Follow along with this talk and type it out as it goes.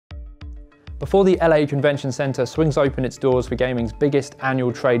Before the LA Convention Center swings open its doors for gaming's biggest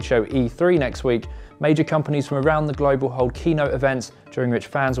annual trade show E3 next week, major companies from around the globe will hold keynote events during which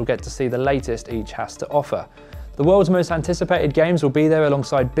fans will get to see the latest each has to offer. The world's most anticipated games will be there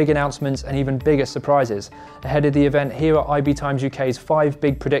alongside big announcements and even bigger surprises. Ahead of the event, here are IBTimes UK's 5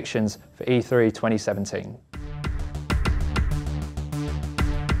 big predictions for E3 2017.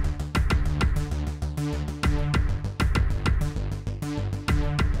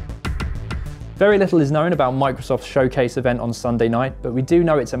 Very little is known about Microsoft's showcase event on Sunday night, but we do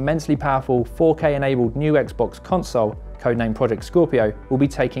know its immensely powerful 4K-enabled new Xbox console, codenamed Project Scorpio, will be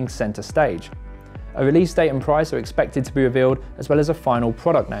taking centre stage. A release date and price are expected to be revealed, as well as a final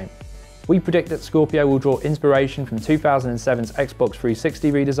product name. We predict that Scorpio will draw inspiration from 2007's Xbox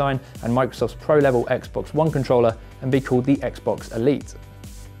 360 redesign and Microsoft's pro-level Xbox One controller and be called the Xbox Elite.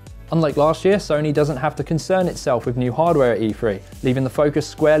 Unlike last year, Sony doesn't have to concern itself with new hardware at E3, leaving the focus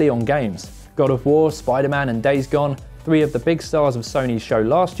squarely on games. God of War, Spider-Man and Days Gone, 3 of the big stars of Sony's show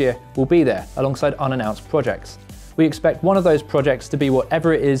last year, will be there alongside unannounced projects. We expect one of those projects to be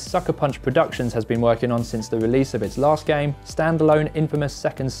whatever it is Sucker Punch Productions has been working on since the release of its last game, standalone infamous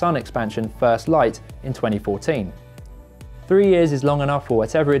Second Son expansion First Light in 2014. 3 years is long enough for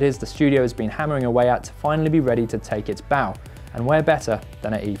whatever it is the studio has been hammering away at to finally be ready to take its bow, and where better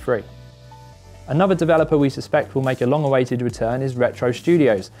than at E3. Another developer we suspect will make a long-awaited return is Retro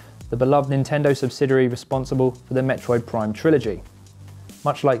Studios, the beloved Nintendo subsidiary responsible for the Metroid Prime trilogy.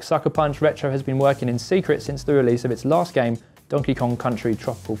 Much like Sucker Punch, Retro has been working in secret since the release of its last game, Donkey Kong Country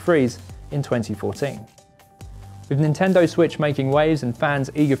Tropical Freeze, in 2014. With Nintendo Switch making waves and fans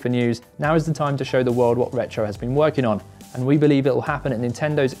eager for news, now is the time to show the world what Retro has been working on, and we believe it will happen at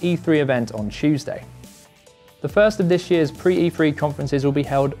Nintendo's E3 event on Tuesday. The first of this year's pre-E3 conferences will be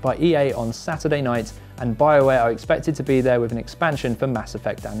held by EA on Saturday night, and BioWare are expected to be there with an expansion for Mass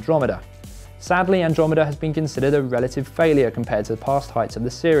Effect Andromeda. Sadly, Andromeda has been considered a relative failure compared to the past heights of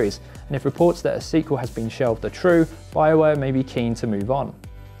the series, and if reports that a sequel has been shelved are true, BioWare may be keen to move on.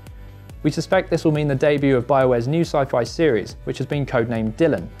 We suspect this will mean the debut of BioWare's new sci-fi series, which has been codenamed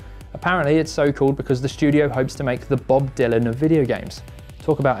Dylan. Apparently it's so called because the studio hopes to make the Bob Dylan of video games.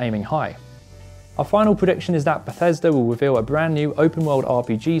 Talk about aiming high. Our final prediction is that Bethesda will reveal a brand new open-world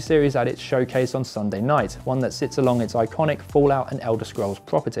RPG series at its showcase on Sunday night, one that sits along its iconic Fallout and Elder Scrolls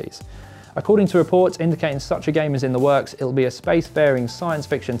properties. According to reports indicating such a game is in the works, it'll be a space-faring science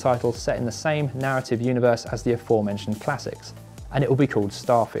fiction title set in the same narrative universe as the aforementioned classics, and it will be called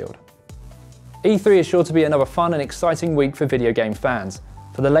Starfield. E3 is sure to be another fun and exciting week for video game fans.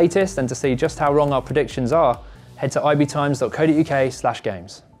 For the latest and to see just how wrong our predictions are, head to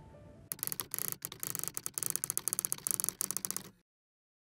ibtimes.co.uk/games.